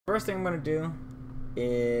First thing I'm going to do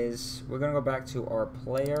is we're going to go back to our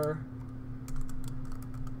player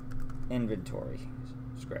inventory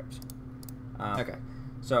script. Okay,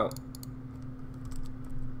 so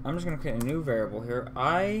I'm just going to create a new variable here.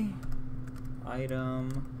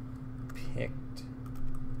 Item picked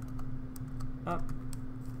up.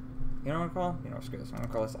 You know what I'm going to call? You know, screw this. I'm going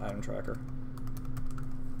to call this item tracker.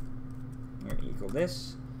 I'm going to equal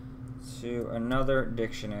this to another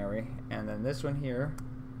dictionary, and then this one here,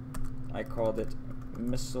 I called it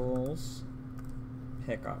missiles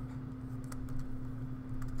pickup.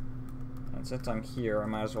 And since I'm here, I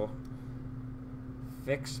might as well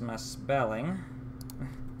fix my spelling.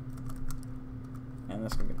 And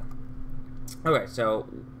that's gonna be done. Okay, so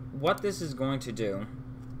what this is going to do.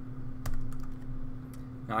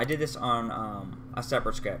 Now I did this on a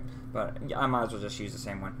separate script, but I might as well just use the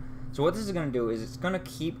same one. So what this is going to do is it's going to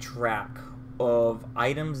keep track of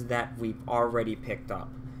items that we've already picked up.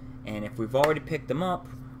 And if we've already picked them up,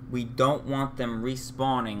 we don't want them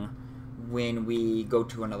respawning when we go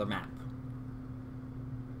to another map.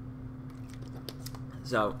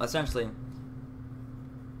 So essentially,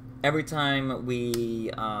 every time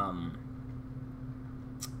we load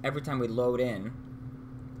in,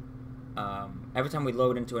 every time we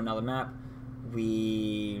load into another map,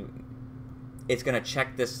 it's going to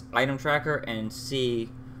check this item tracker and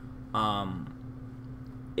see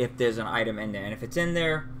if there's an item in there. And if it's in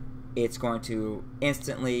there, it's going to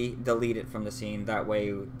instantly delete it from the scene. That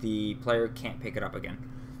way the player can't pick it up again.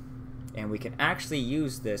 And we can actually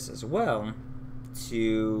use this as well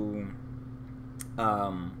to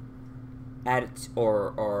add it,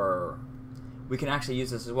 or we can actually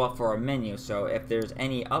use this as well for our menu. So if there's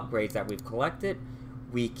any upgrades that we've collected,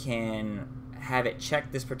 we can have it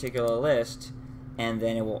check this particular list, and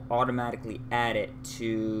then it will automatically add it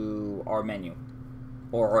to our menu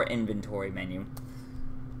or our inventory menu.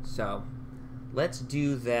 So let's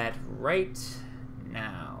do that right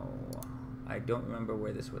now. I don't remember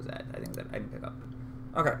where this was at. I think that I didn't pick up.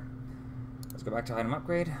 Okay, let's go back to item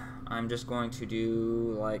upgrade. I'm just going to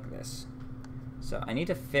do like this. So I need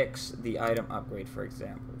to fix the item upgrade, for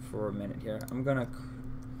example, for a minute here. I'm gonna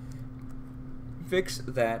fix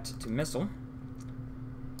that to missile.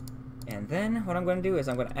 And then what I'm going to do is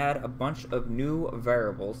I'm going to add a bunch of new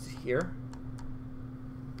variables here.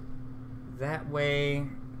 That way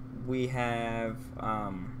we have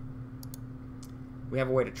a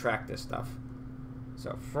way to track this stuff.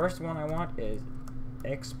 So first one I want is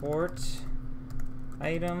export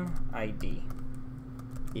item ID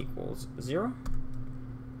equals 0.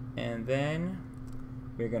 And then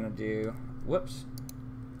we're going to do, whoops.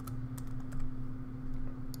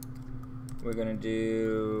 We're going to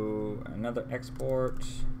do another export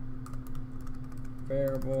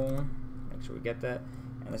variable. Make sure we get that.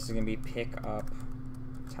 And this is going to be pickup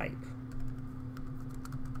type.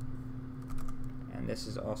 And this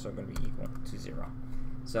is also going to be equal to 0.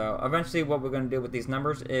 So eventually what we're going to do with these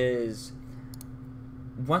numbers is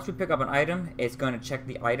once we pick up an item, it's going to check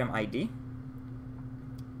the item ID.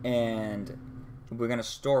 And we're going to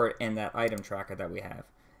store it in that item tracker that we have.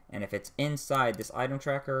 And if it's inside this item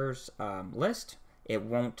tracker's list, it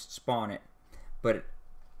won't spawn it. But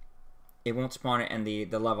it won't spawn it in the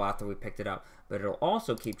level after we picked it up. But it'll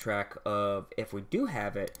also keep track of, if we do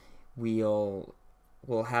have it, we'll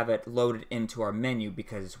have it loaded into our menu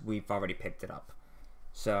because we've already picked it up.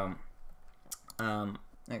 So,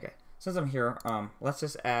 okay. Since I'm here, let's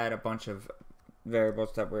just add a bunch of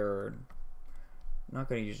variables that we're not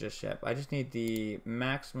going to use just yet. I just need the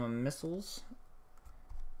maximum missiles.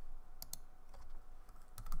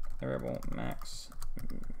 Variable max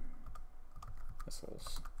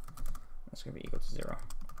missiles. That's going to be equal to 0.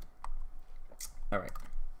 Alright.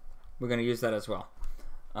 We're going to use that as well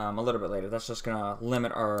a little bit later. That's just going to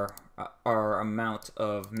limit our amount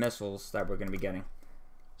of missiles that we're going to be getting.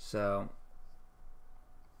 So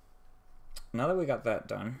now that we got that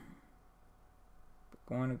done,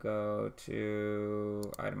 we're going to go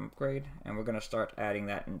to item upgrade, and we're going to start adding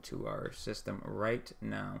that into our system right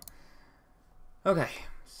now. Okay,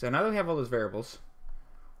 so now that we have all those variables,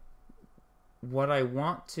 what I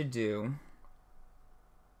want to do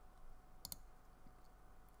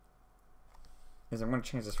is I'm going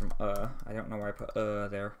to change this from I don't know why I put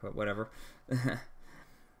there, but whatever.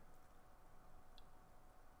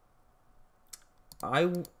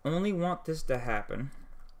 I only want this to happen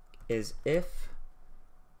is if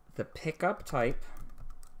the pickup type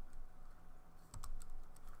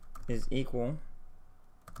is equal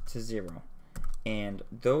to 0. And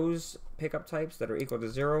those pickup types that are equal to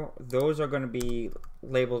 0, those are going to be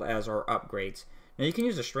labeled as our upgrades. Now you can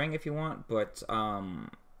use a string if you want, but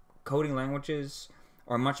coding languages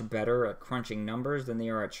are much better at crunching numbers than they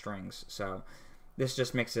are at strings. So this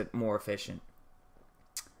just makes it more efficient.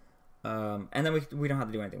 And then we don't have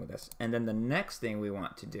to do anything with this. And then the next thing we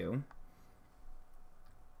want to do,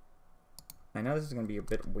 I know this is going to be a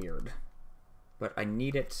bit weird, but I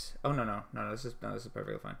need it. Oh, no, this is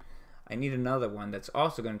perfectly fine. I need another one that's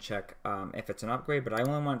also going to check if it's an upgrade, but I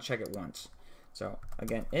only want to check it once. So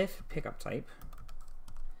again, if pickup type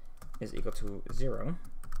is equal to 0,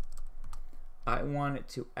 I want it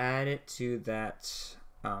to add it to that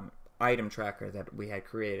item tracker that we had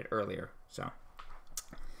created earlier. So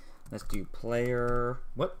let's do player.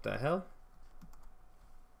 What the hell?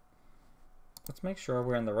 Let's make sure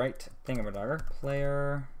we're in the right thingamajigger.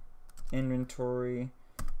 Player inventory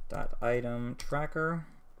dot item tracker,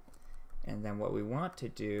 and then what we want to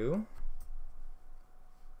do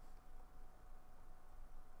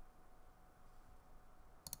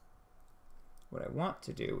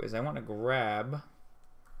is I want to grab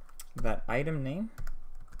that item name.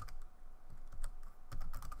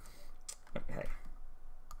 Okay.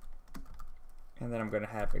 And then I'm going to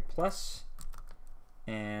have a plus,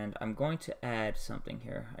 and I'm going to add something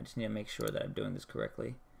here. I just need to make sure that I'm doing this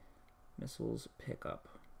correctly. Missiles pickup.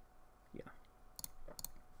 Yeah.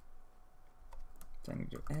 So I'm going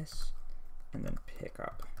to do S and then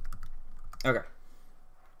pickup. Okay.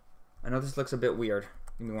 I know this looks a bit weird.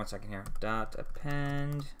 Give me 1 second here. Dot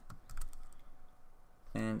append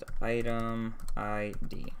and item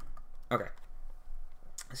ID. Okay.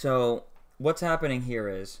 So what's happening here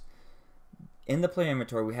is in the player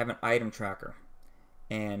inventory we have an item tracker,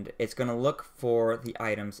 and it's going to look for the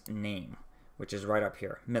item's name, which is right up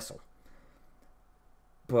here, missile.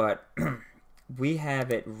 But we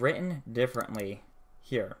have it written differently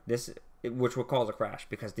here, which will cause a crash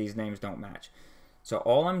because these names don't match. So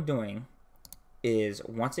all I'm doing is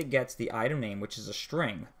once it gets the item name, which is a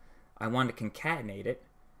string, I want to concatenate it,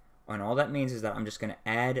 and all that means is that I'm just going to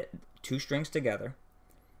add 2 strings together,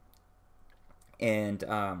 and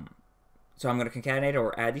so I'm going to concatenate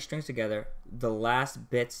or add these strings together, the last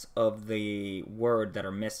bits of the word that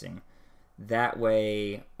are missing. That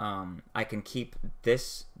way I can keep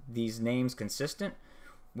these names consistent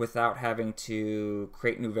without having to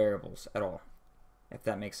create new variables at all, if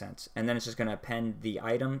that makes sense. And then it's just going to append the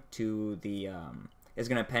item to the it's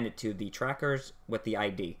going to append it to the trackers with the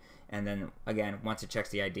ID. And then again, once it checks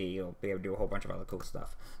the ID, you'll be able to do a whole bunch of other cool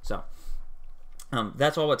stuff. So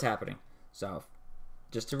that's all what's happening. So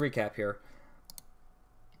just to recap here,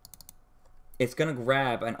 it's going to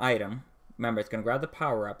grab an item. Remember, it's going to grab the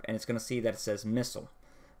power up, and it's going to see that it says missile.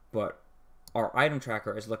 But our item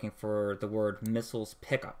tracker is looking for the word missiles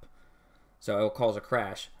pickup. So it will cause a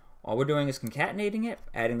crash. All we're doing is concatenating it,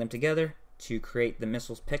 adding them together to create the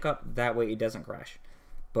missiles pickup. That way it doesn't crash.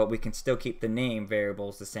 But we can still keep the name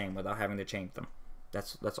variables the same without having to change them.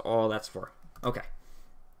 That's all that's for. Okay.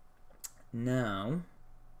 Now,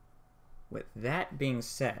 with that being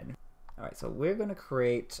said, all right, so we're going to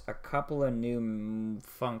create a couple of new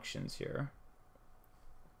functions here.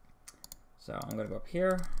 So I'm going to go up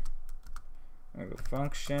here. I'm going to go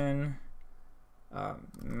function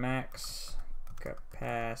max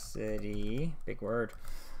capacity, big word,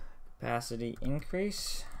 capacity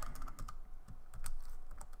increase.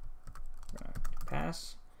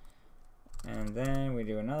 Pass. And then we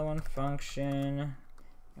do another one, function. And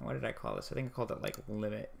what did I call this? I think I called it like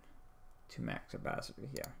limit to max capacity.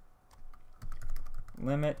 Yeah.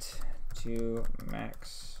 Limit to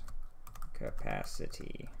max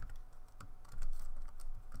capacity.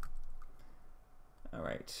 All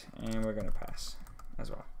right, and we're gonna pass as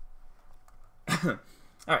well. All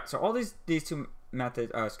right, so all these two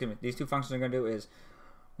methods, these two functions are gonna do is,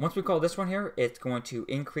 once we call this one here, it's going to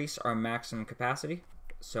increase our maximum capacity.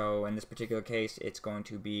 So in this particular case, it's going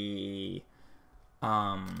to be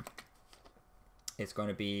our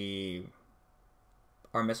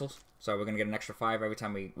missiles. So we're going to get an extra 5 every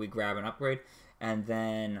time we grab an upgrade. And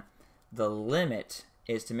then the limit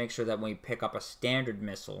is to make sure that when we pick up a standard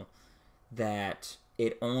missile, that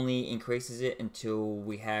it only increases it until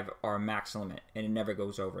we have our max limit, and it never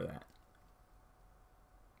goes over that.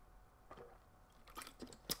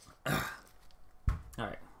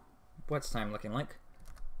 Alright, what's time looking like?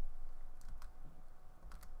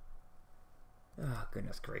 Oh,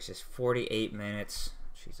 goodness gracious, 48 minutes.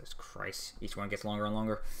 Jesus Christ, each one gets longer and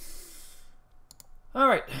longer.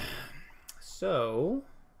 Alright, so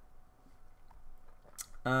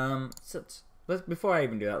before I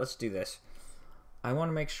even do that, let's do this. I want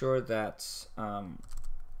to make sure that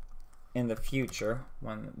in the future,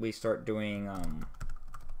 when we start doing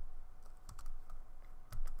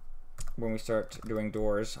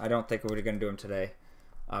doors, I don't think we're going to do them today,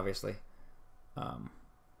 obviously, I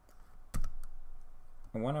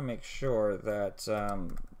want to make sure that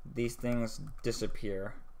these things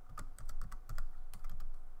disappear.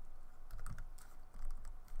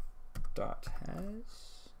 Dot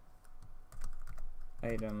has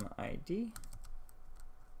item ID,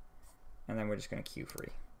 and then we're just going to queue free.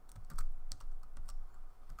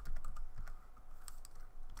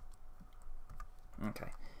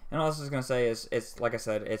 Okay. And all this is going to say is, it's like I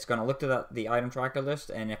said, it's going to look to the item tracker list,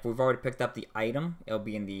 and if we've already picked up the item, it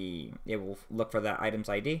will look for that item's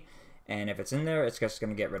ID, and if it's in there, it's just going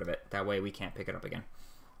to get rid of it. That way we can't pick it up again.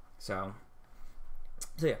 So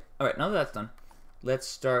yeah. All right, now that that's done, let's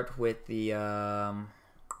start with the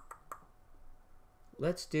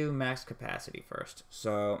let's do max capacity first.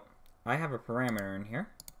 So I have a parameter in here,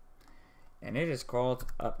 and it is called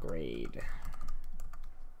upgrade.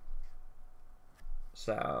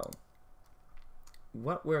 So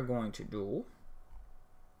what we're going to do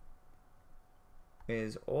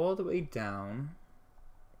is all the way down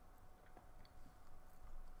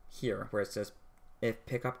here where it says if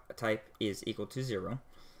pickup type is equal to 0,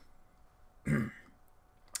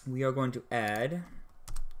 we are going to add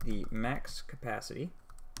the max capacity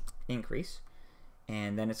increase,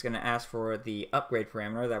 and then it's going to ask for the upgrade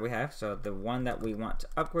parameter that we have. So the one that we want to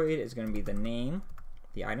upgrade is going to be the name,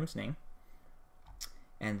 the item's name.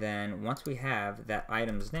 And then once we have that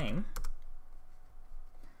item's name,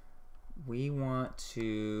 we want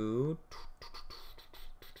to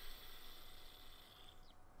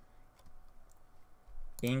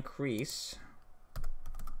increase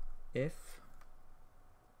if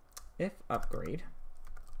upgrade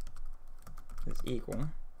is equal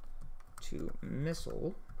to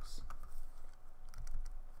missiles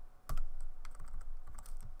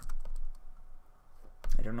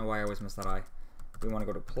I don't know why I always miss that I. We want to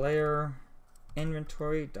go to player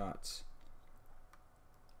inventory dot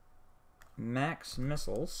max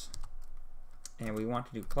missiles, and we want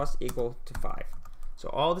to do plus equal to 5. So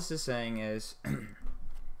all this is saying is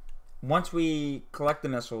once we collect the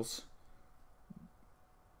missiles,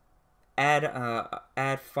 add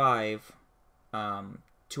 5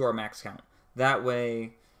 to our max count. That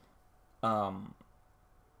way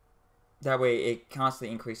it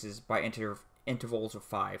constantly increases by intervals of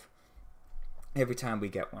 5 every time we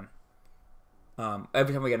get one.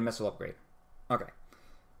 Every time we get a missile upgrade. Okay.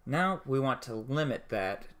 Now we want to limit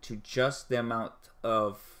that to just the amount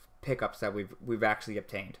of pickups that we've actually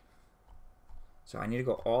obtained. So I need to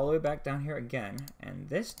go all the way back down here again, and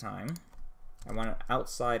this time I want it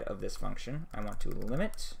outside of this function. I want to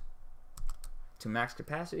limit to max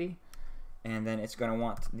capacity, and then it's going to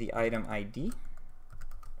want the item ID,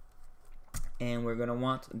 and we're going to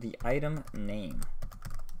want the item name.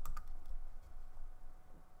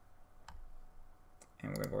 And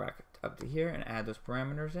we're going to go back up to here and add those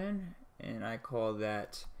parameters in, and I call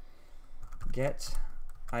that get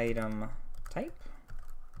item type.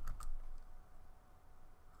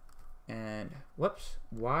 And whoops,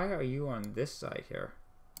 why are you on this side here?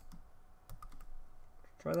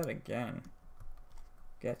 Try that again.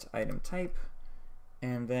 Get item type,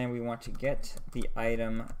 and then we want to get the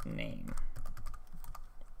item name.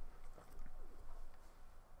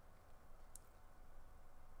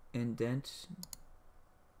 Indent.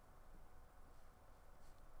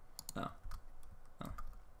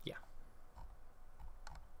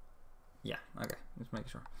 Yeah, okay, let's make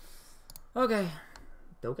sure. Okay.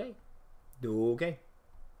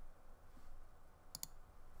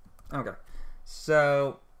 Okay,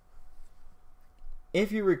 so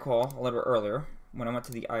if you recall a little bit earlier, when I went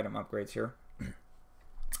to the item upgrades here,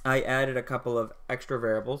 I added a couple of extra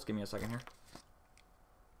variables. Give me a second here.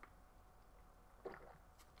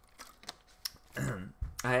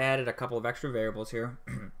 I added a couple of extra variables here,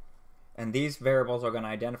 and these variables are going to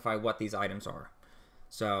identify what these items are.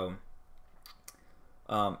 So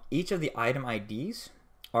each of the item IDs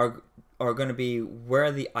are going to be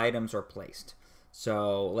where the items are placed.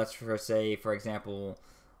 So let's say, for example,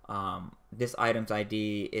 this item's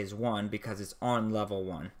ID is 1 because it's on level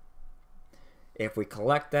 1. If we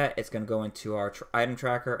collect that, it's going to go into our item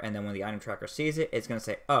tracker, and then when the item tracker sees it, it's going to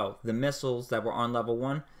say, oh, the missiles that were on level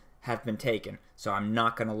 1 have been taken, so I'm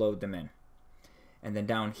not going to load them in. And then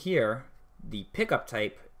down here, the pickup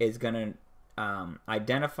type is going to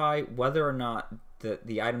identify whether or not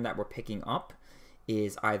the item that we're picking up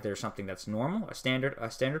is either something that's normal, a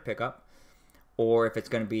standard pickup, or if it's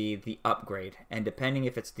going to be the upgrade. And depending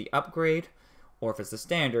if it's the upgrade or if it's the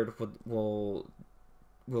standard, we'll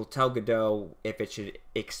tell Godot if it should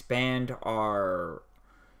expand our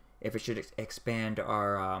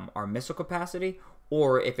missile capacity,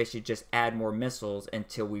 or if it should just add more missiles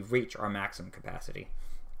until we reach our maximum capacity.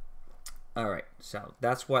 Alright, so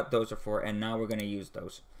that's what those are for, and now we're going to use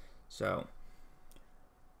those. So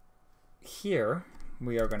here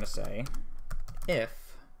we are going to say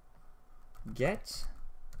if get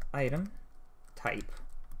item type,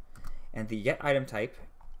 and the get item type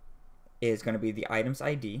is going to be the item's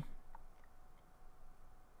ID,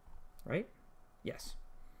 right? Yes.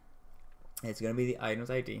 It's going to be the item's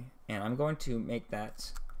ID, and I'm going to make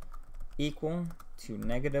that equal to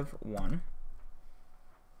 -1.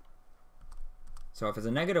 So if it's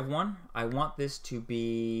a -1, I want this to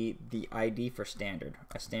be the ID for standard,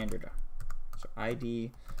 a standard. So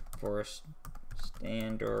ID for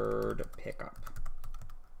standard pickup.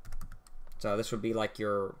 So this would be like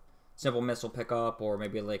your simple missile pickup, or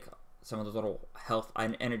maybe like some of those little health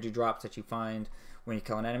and energy drops that you find when you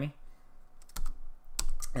kill an enemy.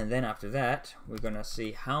 And then after that, we're going to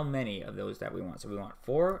see how many of those that we want. So we want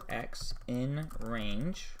 4x in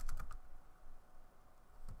range.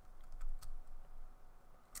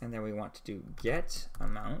 And then we want to do get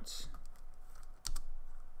amount.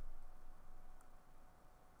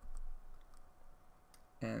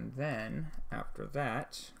 And then after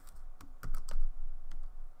that,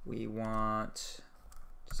 we want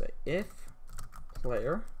to say if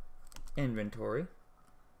player inventory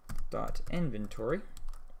dot inventory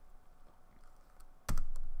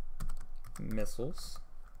missiles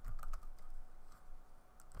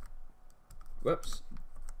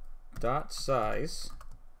dot size.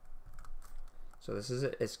 So this is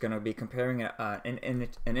it. It's going to be comparing an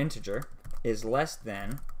integer is less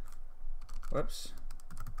than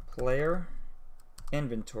player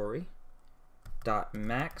inventory dot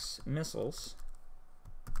max missiles.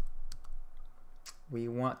 We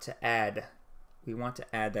want to add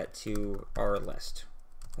that to our list,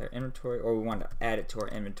 our inventory, or we want to add it to our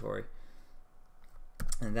inventory.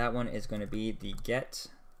 And that one is going to be the get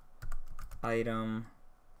item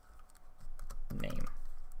name.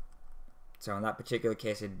 So in that particular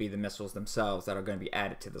case, it'd be the missiles themselves that are going to be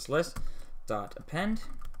added to this list. Dot append,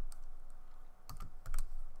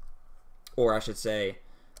 or I should say,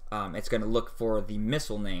 it's going to look for the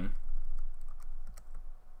missile name,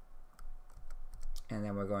 and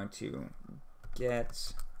then we're going to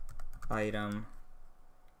get item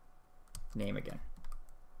name again.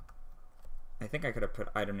 I think I could have put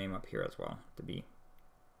item name up here as well, to be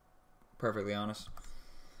perfectly honest.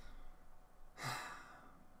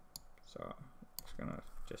 So I'm just gonna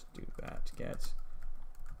do that. Get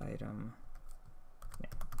item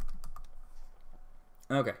name.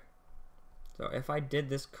 Okay. So if I did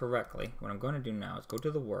this correctly, what I'm going to do now is go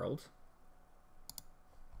to the world,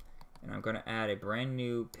 and I'm going to add a brand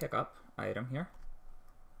new pickup item here.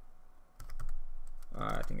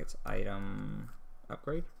 I think it's item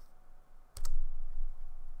upgrade.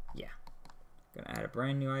 Yeah. Going to add a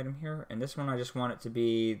brand new item here, and this one I just want it to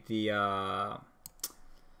be the I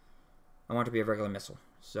want it to be a regular missile.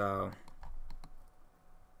 So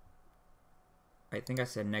I think I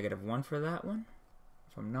said -1 for that one,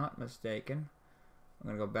 if I'm not mistaken. I'm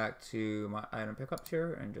going to go back to my item pickups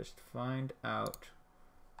here and just find out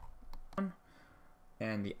one.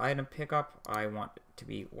 And the item pickup, I want it to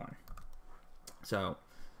be 1. So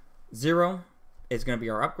 0 is going to be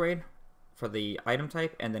our upgrade for the item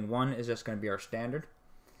type, and then 1 is just going to be our standard.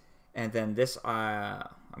 And then this,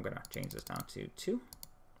 I'm going to change this down to 2.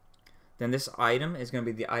 Then this item is going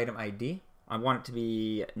to be the item ID. I want it to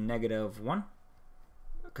be -1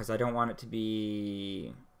 because I don't want it to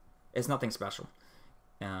be, it's nothing special.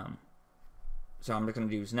 So I'm just going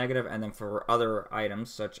to use negative, and then for other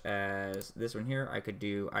items such as this one here, I could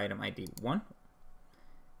do item ID 1,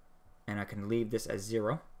 and I can leave this as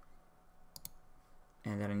 0.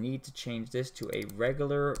 And then I need to change this to a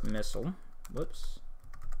regular missile. Whoops.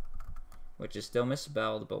 Which is still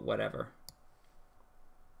misspelled, but whatever.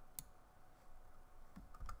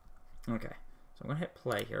 Okay, so I'm going to hit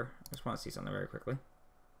play here. I just want to see something very quickly.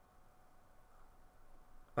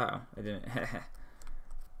 Uh-oh, it didn't.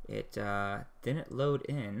 It didn't load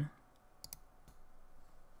in.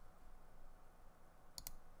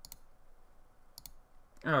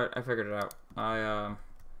 Alright, I figured it out. I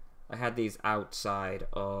had these outside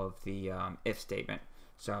of the if statement.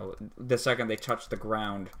 So the second they touched the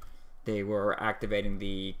ground, they were activating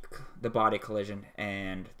the body collision,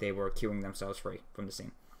 and they were queuing themselves free from the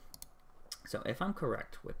scene. So if I'm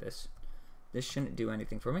correct with this, this shouldn't do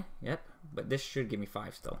anything for me. Yep, but this should give me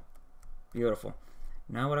 5 still. Beautiful.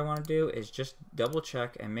 Now what I want to do is just double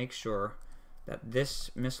check and make sure that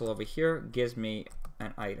this missile over here gives me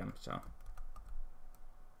an item. So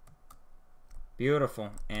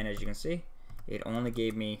beautiful. And as you can see, it only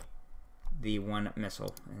gave me the 1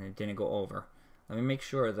 missile, and it didn't go over. Let me make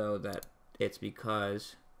sure though that it's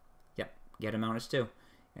because, yep, get amount is 2.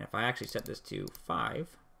 And if I actually set this to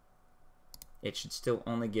 5, it should still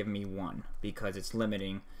only give me 1 because it's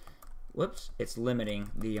limiting, whoops, it's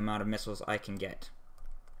limiting the amount of missiles I can get.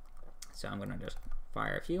 So I'm going to just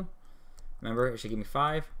fire a few. Remember, it should give me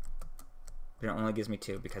 5, but it only gives me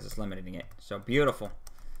 2 because it's limiting it. So beautiful.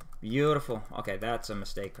 Beautiful. Okay, that's a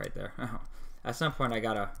mistake right there. At some point, I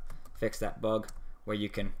gotta fix that bug where you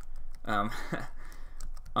can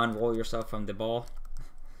unroll yourself from the ball.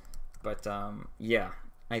 But yeah,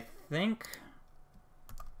 I think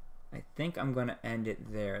I'm gonna end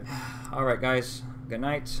it there. All right, guys. Good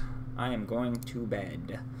night. I am going to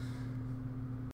bed.